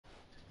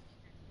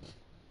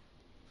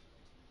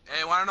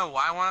Hey, wanna know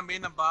why I wanna be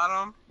in the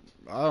bottom?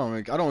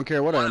 I don't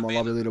care what I Wanna am on be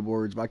in lobby the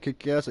leaderboards. If I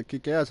kick ass, I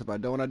kick ass. If I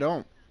don't, I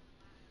don't.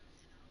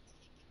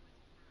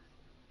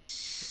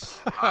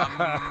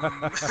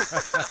 um.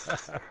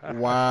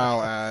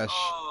 Wow, Ash.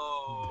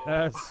 Oh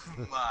That's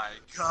my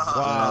That's wow.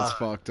 god.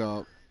 fucked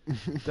up.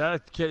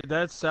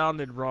 That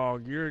sounded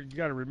wrong. You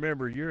got to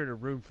remember, you're in a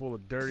room full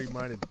of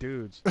dirty-minded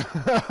dudes. Dirty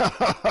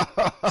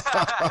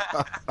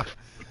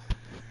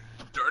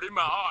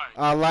mind.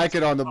 I like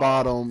it on the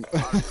bottom.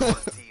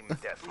 Hardcore team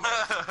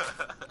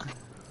deathmatch.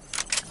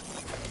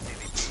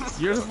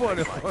 You're the one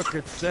who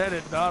fucking said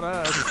it, not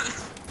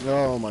us.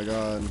 Oh my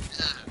god.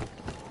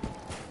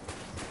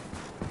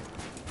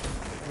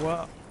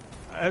 Well,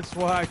 that's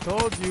why I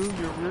told you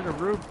you're in a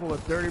room full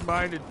of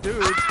dirty-minded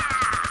dudes.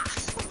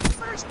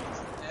 First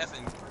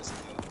effing first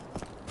kill.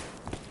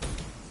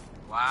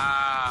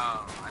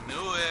 Wow, I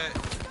knew it.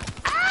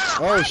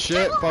 Oh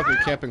shit, fucking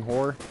camping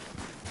whore.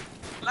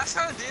 Last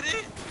time I did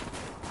it.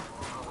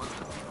 Oh,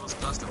 it was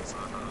custom, so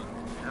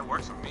that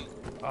works for me.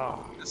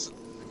 Oh, I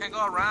can't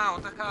go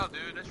around. What the hell,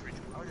 dude? That's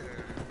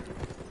retarded.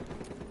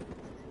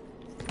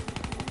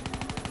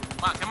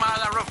 Come on, come out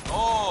of that roof.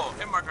 Oh,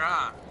 hit my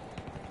ground.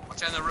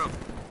 Watch out in the roof.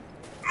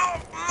 No,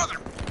 mother.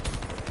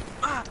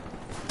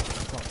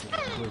 fucking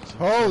glitchy.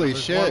 Holy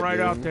There's shit, one right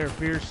dude. out there,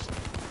 Fierce.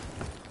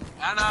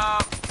 And I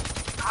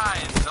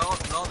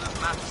know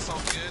this map is so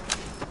good,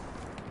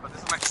 but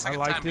this is my I second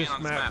like time being this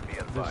on this map. map,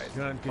 this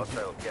gun, because you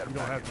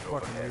don't have to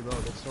fucking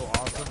reload. It's so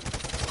awesome.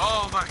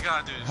 Oh my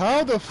god, dude.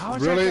 How the How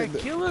is really? that guy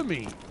killing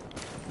me?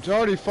 It's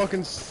already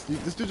fucking.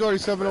 This dude's already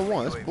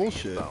 701. That's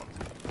bullshit.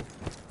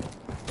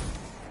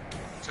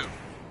 Two.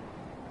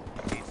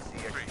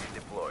 HCXD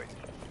deployed.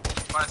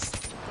 Plus.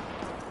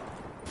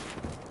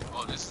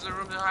 Oh, this is the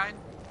room to hide?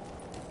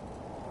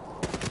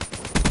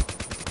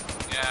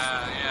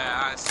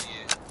 Yeah, I see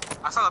it.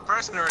 I saw the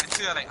person already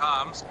too. I'm like,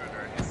 oh, I'm screwed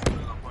already. There's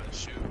no point to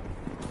shoot.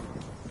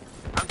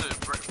 I'm doing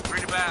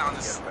pretty bad on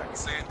this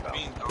sand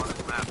being on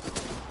this map.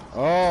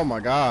 Oh my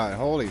god.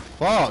 Holy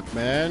fuck,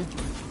 man.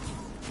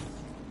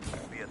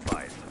 Be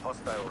advised,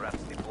 hostile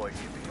rats deploy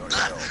shipping your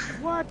zone.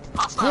 What?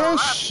 Hostile rap.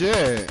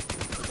 Bullshit.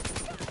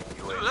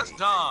 Dude, that's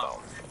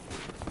dumb.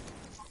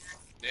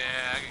 Yeah,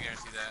 I can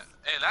guarantee that.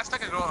 Hey, let's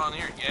take a go on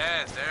here.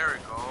 Yes, there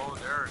we go.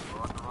 There we go.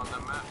 I'm on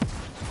that map.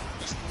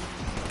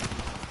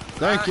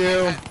 Thank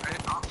you. I'm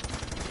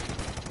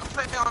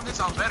playing on this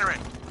on veteran.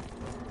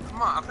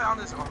 Come on, I'm playing on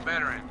this on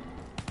veteran.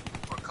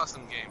 For a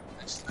custom game.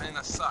 I think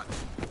that sucks.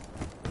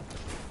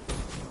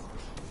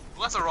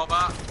 What's a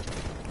robot?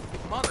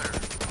 Mother.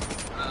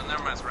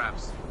 Never mind, it's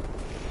raps.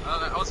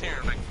 I was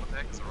hearing like, what the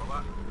heck is a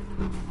robot?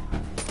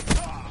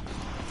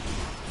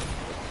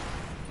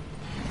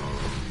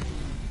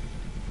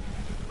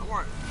 Don't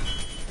worry.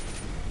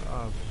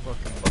 Oh,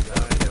 fucking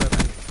dying.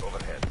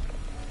 Overhead.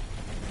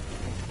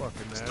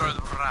 Fucking Destroy man.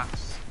 the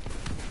raps.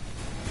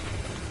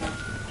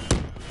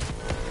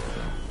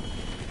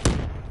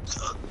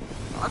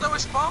 I thought we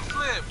spawn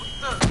flip. What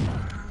the?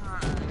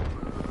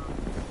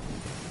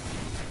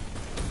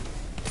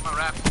 My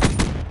rap.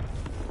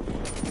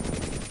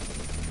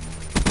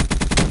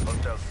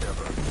 Hostile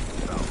server.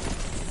 Down.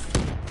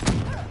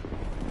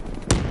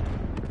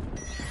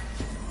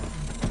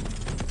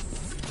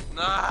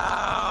 No.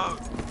 I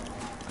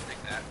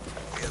take that.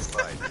 Be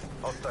advised,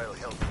 hostile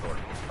health store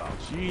inbound.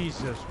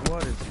 Jesus,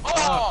 what is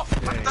Oh! up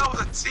I today? thought it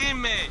was a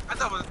teammate. I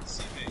thought it was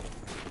a teammate.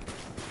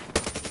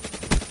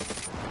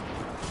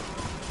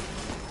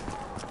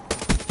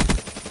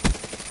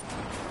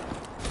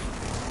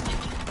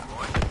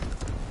 Boy.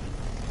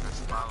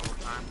 That's a lot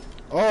of time.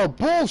 Oh,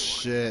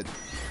 bullshit.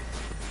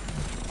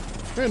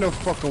 There ain't no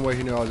fucking way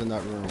he knew I was in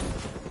that room.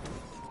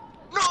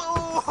 No!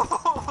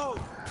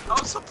 I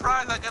was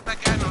surprised I got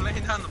that guy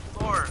laying down the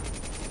floor.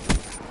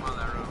 On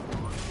that room.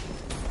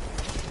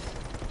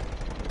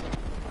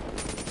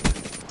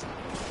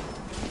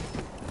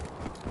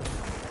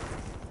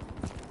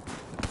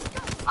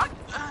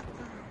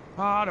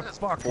 How the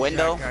fuck does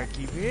Window. that guy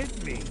keep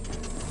hitting me?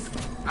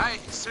 I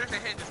seriously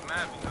hate this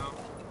map, you know.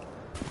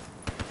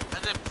 I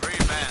did pretty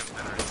bad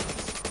better.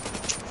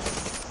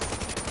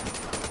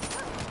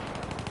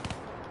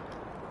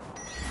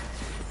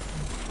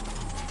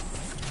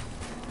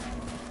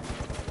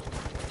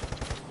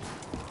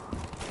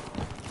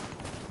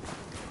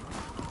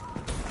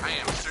 I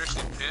am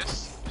seriously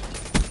pissed.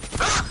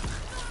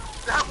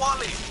 That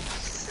Wally!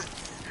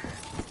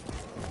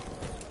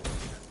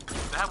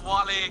 That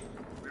Wally!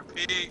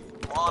 Repeat,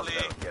 Wally!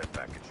 Hostile care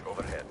package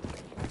overhead.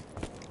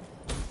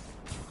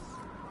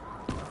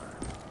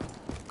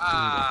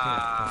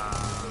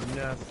 Ah.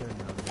 Nothing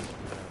on this map.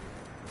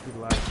 Good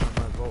last time I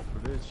vote for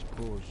this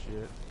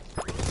bullshit.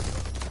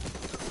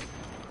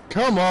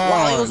 Come on.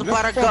 Wally was Where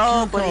about the to fuck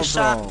go, you but he come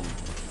shot. from?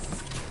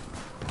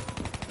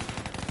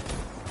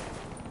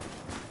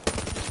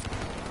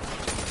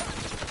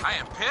 I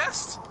am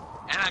pissed,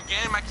 and I'm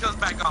getting my kills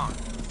back on.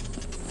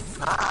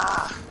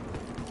 Ah.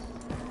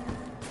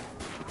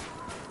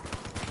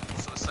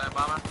 Suicide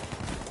bomber.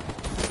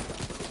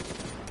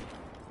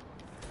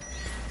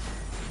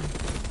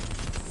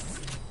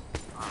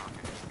 Oh,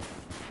 okay.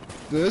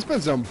 Dude, there's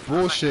been some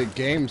bullshit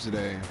games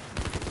today.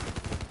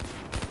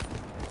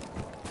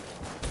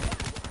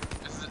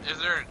 Is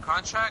there a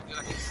contract?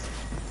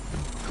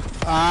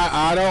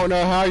 I don't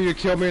know how you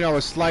killed me and I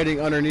was sliding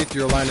underneath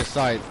your line of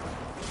sight.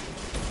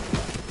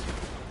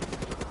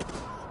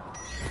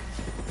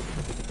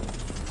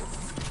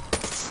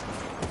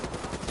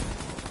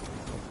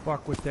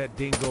 Fuck with that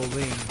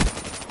dingo-ling.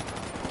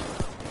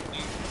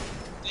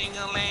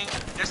 Ding-a-ling.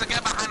 There's a guy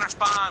behind our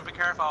spawn. Be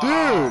careful.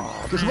 Dude,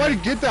 cause why did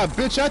you get that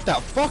bitch at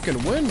that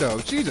fucking window?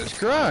 Jesus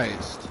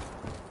Christ.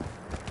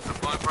 I'm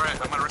going for it.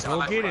 I'm gonna risk my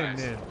life. Go get for him it.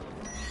 then.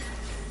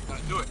 I'm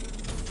gonna do it.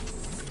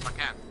 If I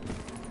can.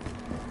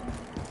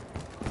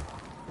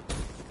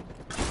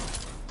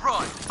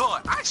 Bro,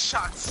 I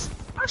shot.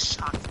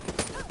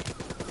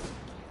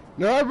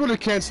 No, I really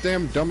can't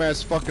stand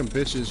dumbass fucking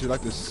bitches who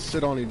like to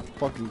sit on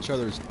each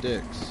other's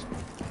dicks.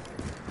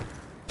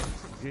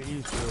 Get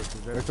used to it.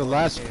 'Cause that's Like the what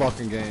last game.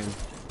 fucking game.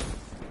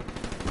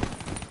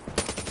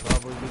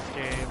 Probably this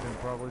game and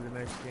probably the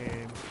next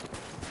game.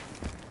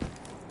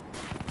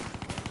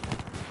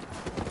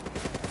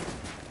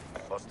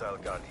 Hostile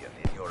Guardian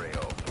in your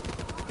AO.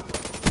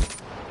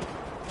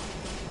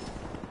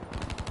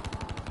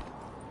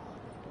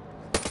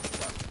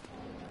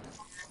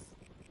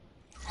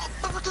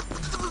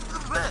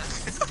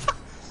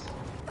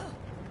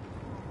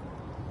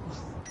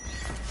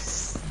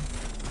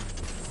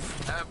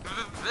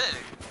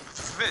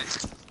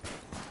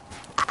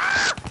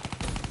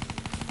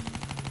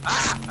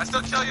 I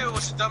still kill you,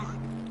 which is dumb.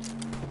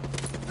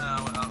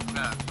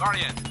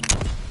 Guardian.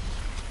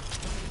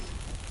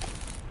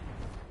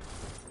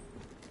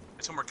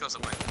 It's 2 more kills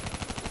away.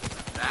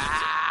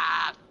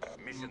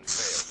 Mission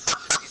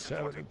failed.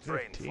 7 and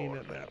 15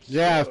 at that.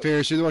 Yeah,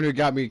 Fierce, you're the one who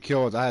got me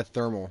killed. I had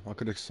thermal. I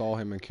could have saw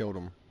him and killed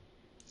him.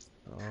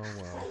 Oh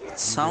well.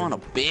 Son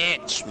of a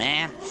bitch,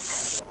 man.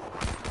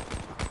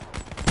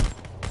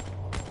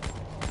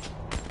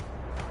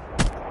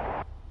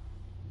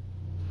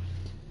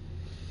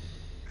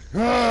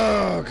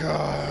 Oh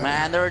god.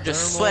 Man, they were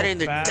just sweating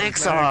their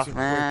dicks off,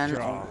 man.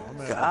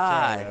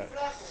 God.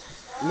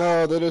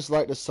 No, they just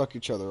like to suck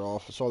each other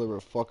off. That's all they were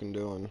fucking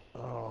doing.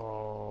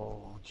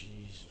 Oh,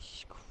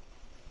 Jesus Christ.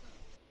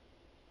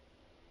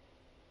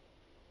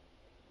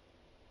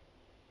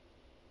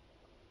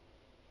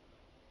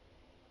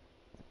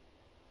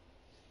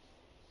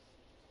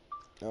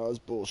 That was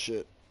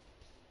bullshit.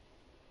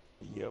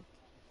 Yep.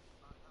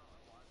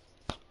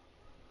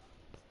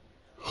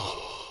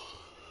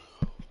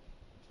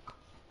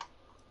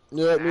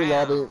 Yeah, new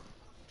lobby.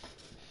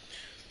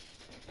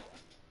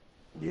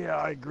 Yeah,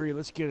 I agree.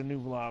 Let's get a new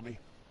lobby.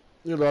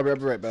 New lobby, I'll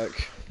be right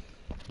back.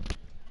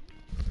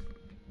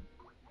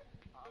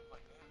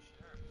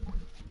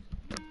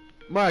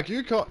 Mike, are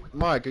you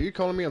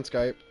calling me on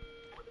Skype?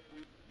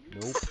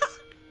 Nope.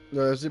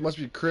 No, it must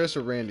be Chris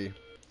or Randy.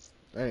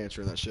 I ain't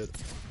answering that shit.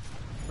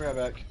 Be right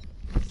back.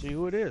 See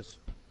who it is.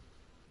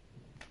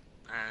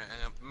 Alright,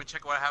 let me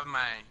check what I have in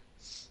my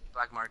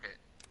black market.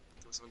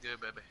 Give me something good,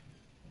 baby.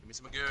 Give me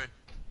something good.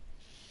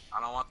 I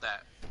don't want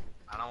that.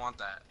 I don't want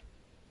that.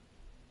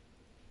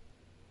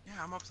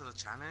 Yeah, I'm up to the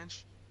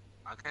challenge.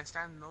 I can't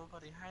stand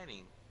nobody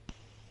hiding.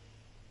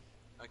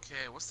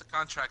 Okay, what's the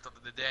contract of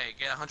the day?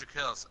 Get 100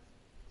 kills.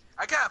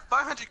 I got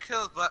 500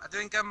 kills, but I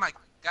didn't get my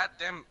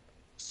goddamn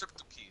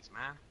crypto keys,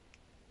 man.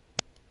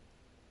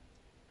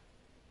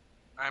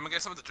 Alright, I'm gonna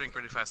get something to drink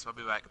pretty fast, so I'll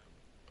be back.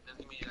 Just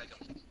give me like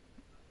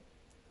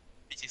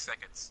 80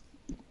 seconds.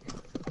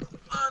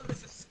 On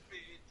Mississippi.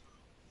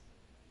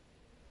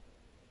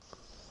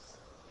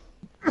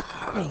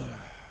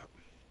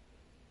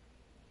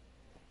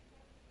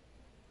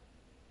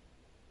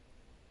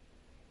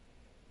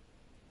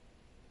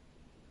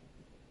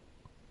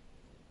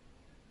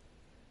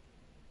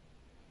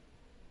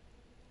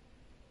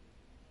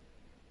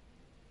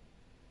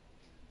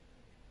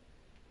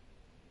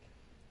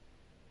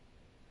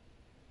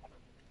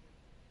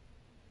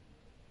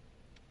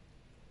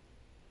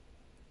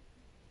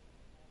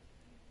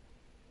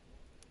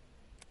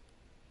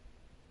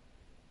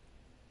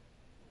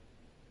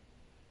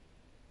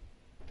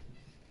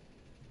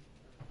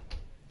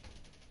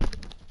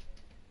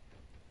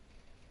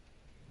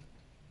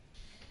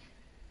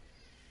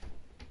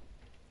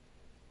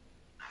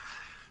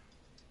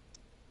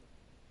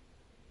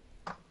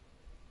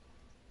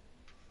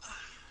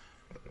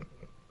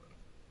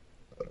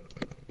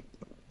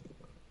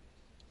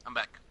 I'm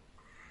back.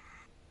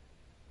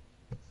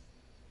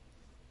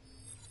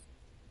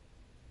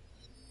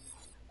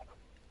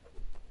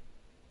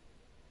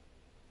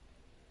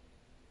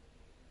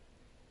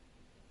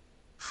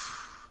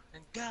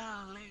 And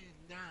darling,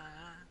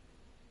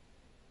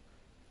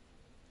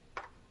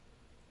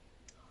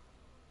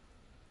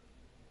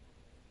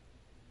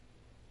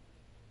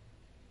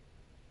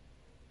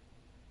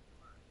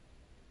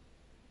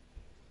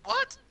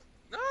 what?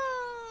 No!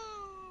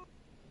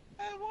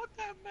 I want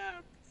that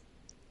map.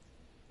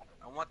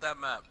 I want that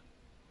map.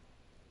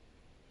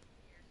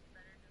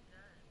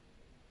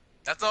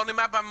 That's the only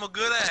map I'm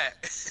good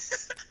at.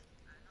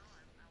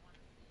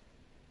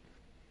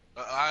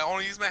 I only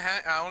only use my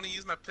hand. I only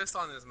use my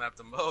pistol on this map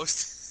the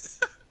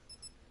most.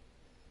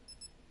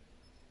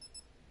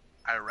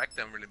 I wrecked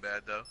them really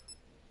bad though.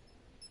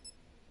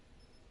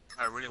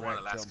 I really want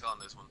the last kill on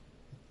this one.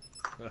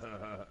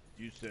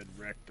 You said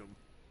rectum.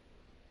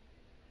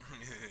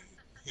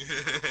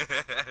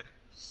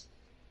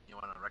 You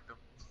want to wreck them?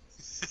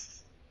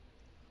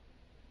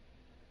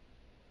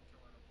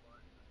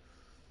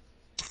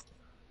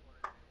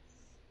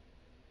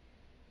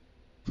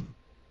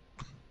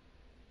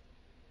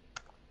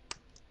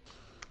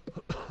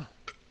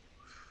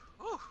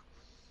 Whew.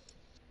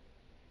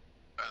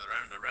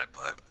 Right in the red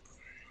pipe.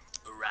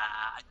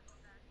 Right.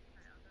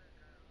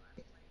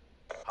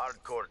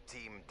 Hardcore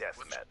team Which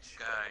deathmatch.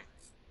 guy?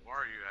 Where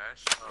are you,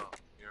 Ash? Oh,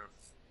 you're.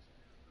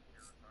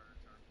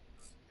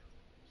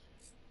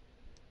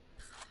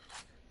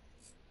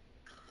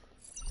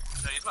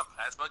 Should I use my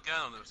plasma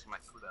gun or use my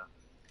Kuda?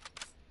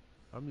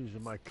 I'm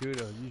using my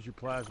Kuda. Use your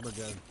plasma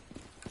gun.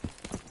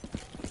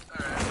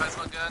 Alright,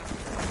 plasma gun.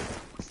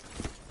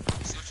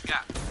 Let's see what you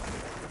got.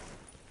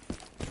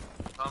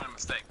 Tell me a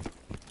mistake.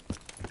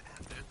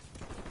 Dude.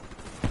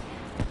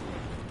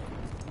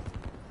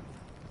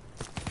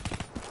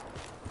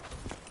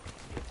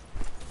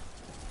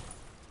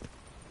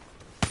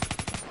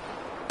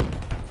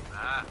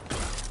 Ah.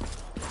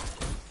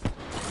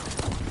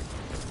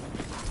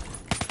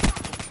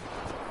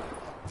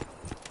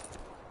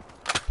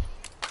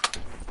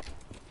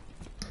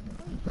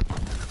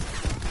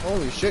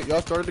 Holy shit,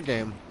 y'all started the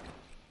game.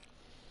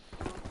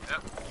 Get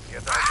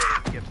Yep. out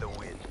there and get the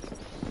win.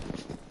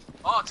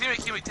 Oh,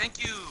 teammate Kiwi,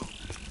 thank you.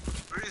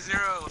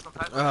 3-0 with my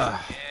plasma gun.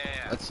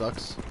 Yeah. That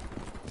sucks.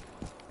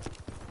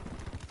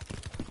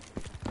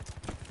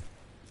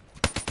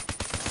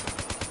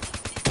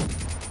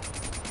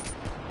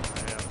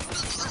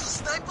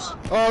 Sniper.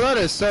 Oh, that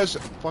is such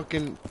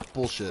fucking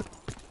bullshit.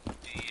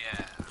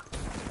 Yeah.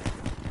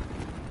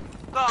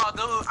 No,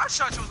 dude, I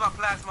shot you with my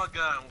plasma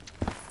gun.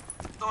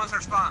 Someone's in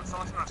our spawn.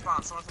 Someone's in our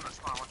spawn. Someone's in our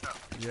spawn. Watch out.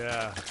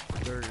 Yeah,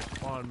 their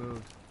spawn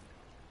moved.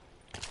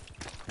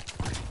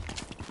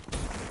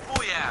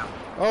 Oh yeah.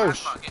 Oh,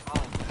 Plasma, get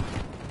home.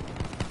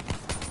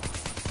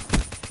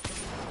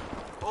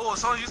 Oh, is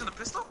someone using a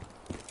pistol?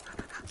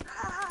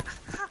 Alright,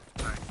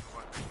 come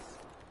on.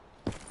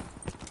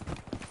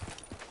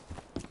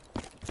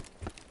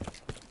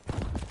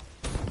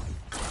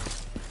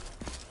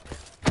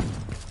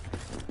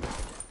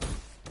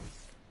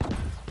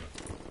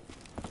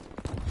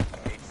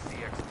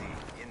 HCXD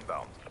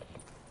inbound.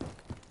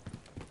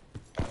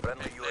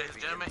 Friendly Ladies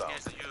and UAV gentlemen, inbound.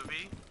 here's the UAV.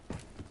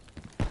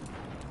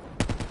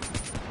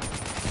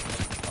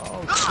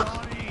 Oh,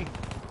 Johnny!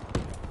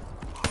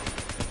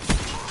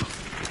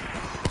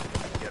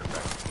 Get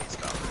back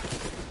eastbound.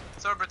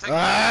 Sir, protect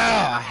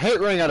Ah, I hate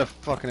running out of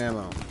fucking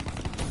ammo.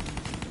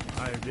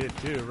 I did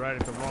too, right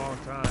at the wrong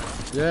time.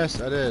 Yes,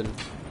 I did. Go,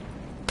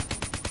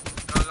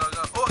 go,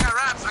 go. Oh, I got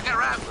raps. I got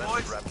raps,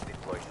 Friendly boys. Raps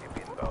deploy ship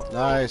inbound.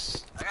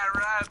 Nice. I got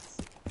raps.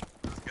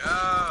 Let's go.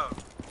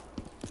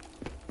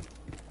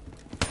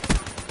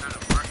 Trying to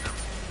mark them.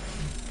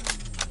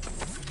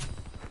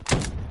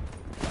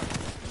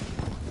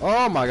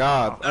 Oh my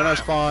god. And I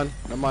spawn.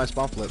 No, mine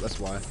spawn flip, that's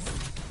why.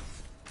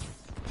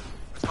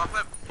 Spawn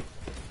flip.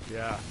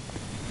 Yeah.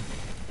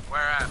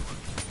 Where at?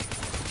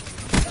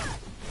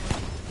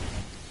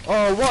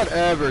 Oh,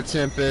 whatever,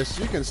 Tempest.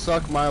 You can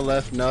suck my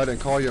left nut and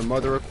call your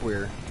mother a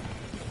queer.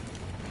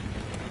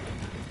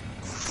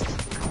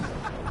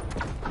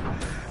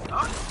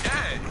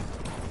 Okay.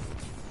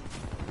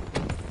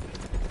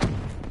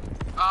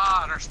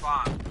 Ah, their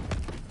spawn.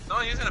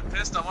 Someone using a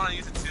pistol. I want to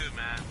use it too,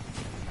 man.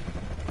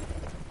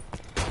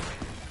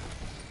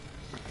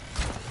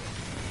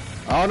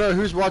 I don't know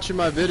who's watching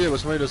my video, but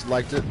somebody just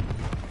liked it.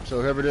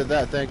 So whoever did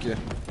that, thank you.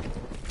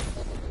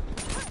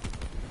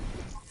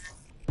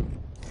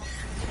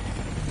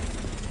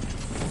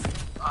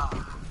 Ah,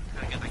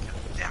 gotta get that kill.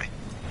 Damn it.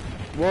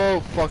 Whoa,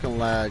 fucking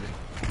lag.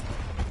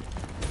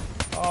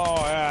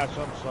 Oh, Ash,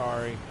 I'm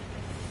sorry.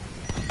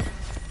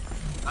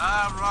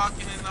 I'm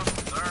rocking in the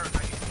third.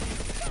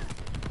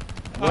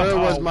 Where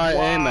was Oh, my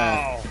aim at?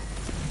 wow.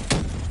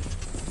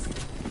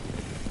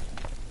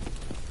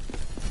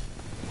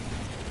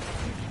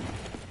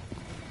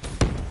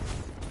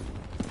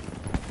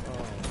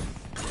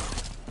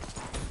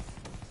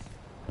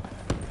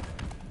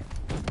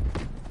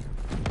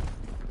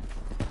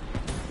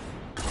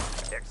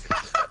 Exit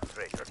that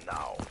treasure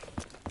now.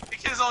 He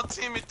killed his own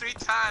teammate 3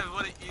 times.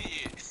 What an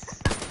idiot.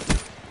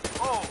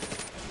 Oh.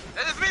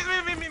 That is me.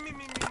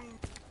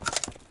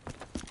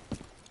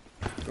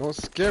 Don't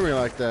scare me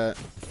like that.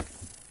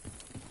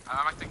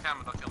 I'm like the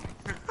camera. Don't kill me.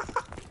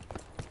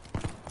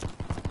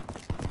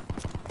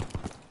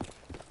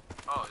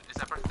 Oh, is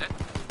that person dead?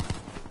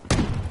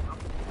 No.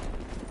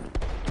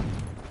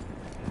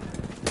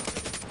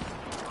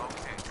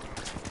 Okay.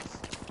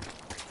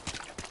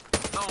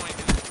 No one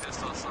can use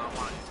pistol, so I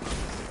want to use my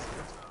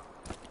pistol.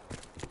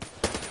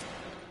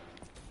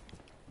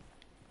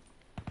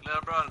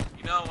 Little bro,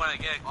 you know when I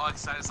get all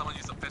excited, someone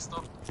uses a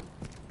pistol?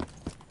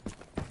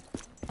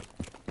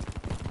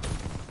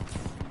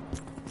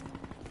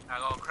 I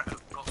go,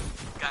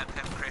 got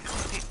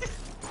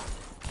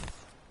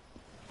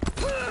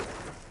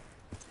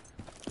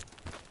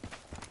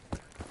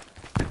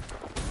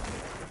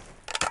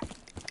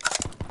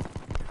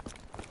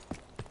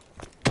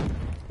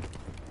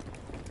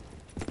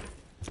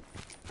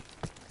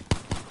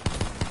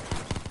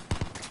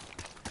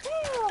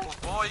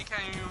why you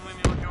can't even win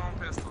with your own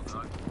pistol,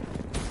 dog.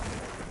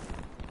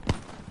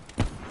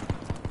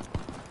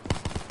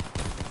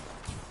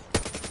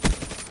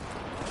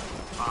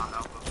 Ah,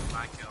 that was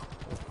my kill.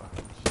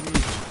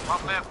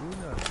 Top left.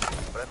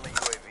 Friendly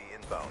UAV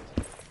inbound.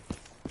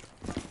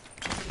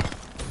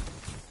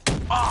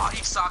 Oh,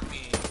 he socked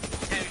me.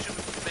 Can you shoot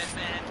me with the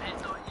man?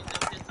 Pistol,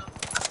 pistol.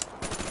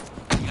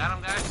 You got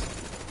him, guys?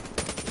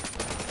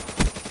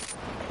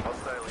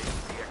 Hostile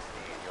CXD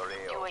in your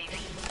AO. UAV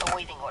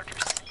awaiting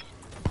orders.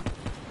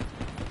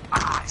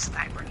 Ah,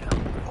 sniper now.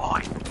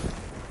 Boy.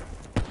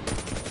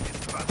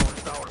 It's battle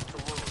is ours to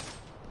lose.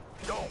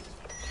 Don't.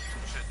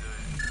 Should do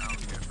it. I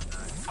don't care for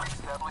that.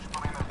 Establish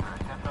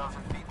perimeter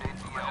 10,000 feet ATL.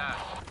 Oh my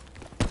god.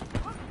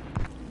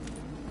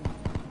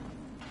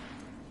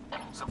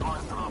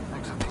 Supplies drop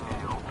exiting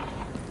AO.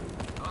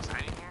 Those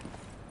hiding here?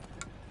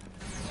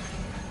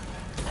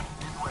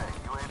 Midway,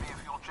 UAV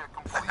fuel check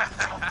complete.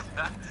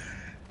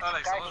 Oh,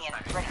 like someone's Guardian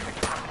hiding. ready for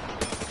deployment.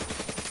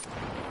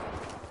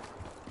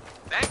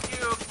 Thank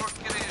you for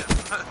killing him.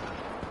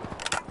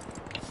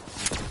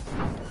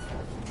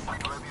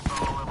 UAV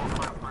power level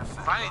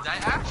 5%. Finally, die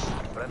Ash?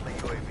 Friendly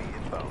UAV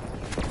inbound.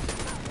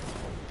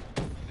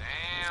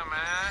 Damn,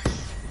 Ash.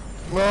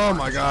 Oh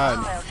my god.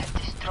 Miles have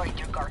destroyed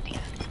your Guardian.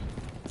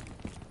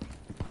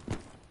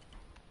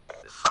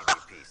 The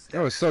CDP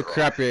That was so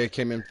crappy I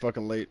came in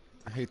fucking late.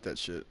 I hate that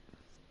shit.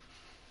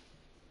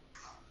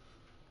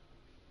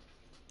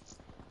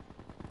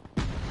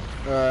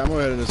 Alright, I'm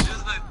gonna head in this. This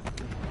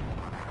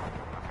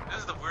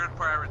is the weird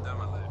part I ever done in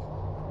my life.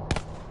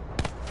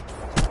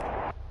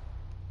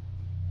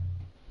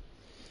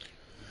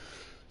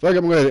 Fuck,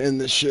 I'm gonna end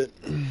this shit.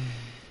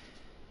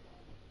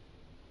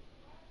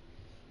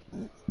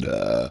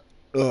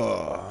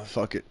 Oh,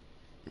 fuck it.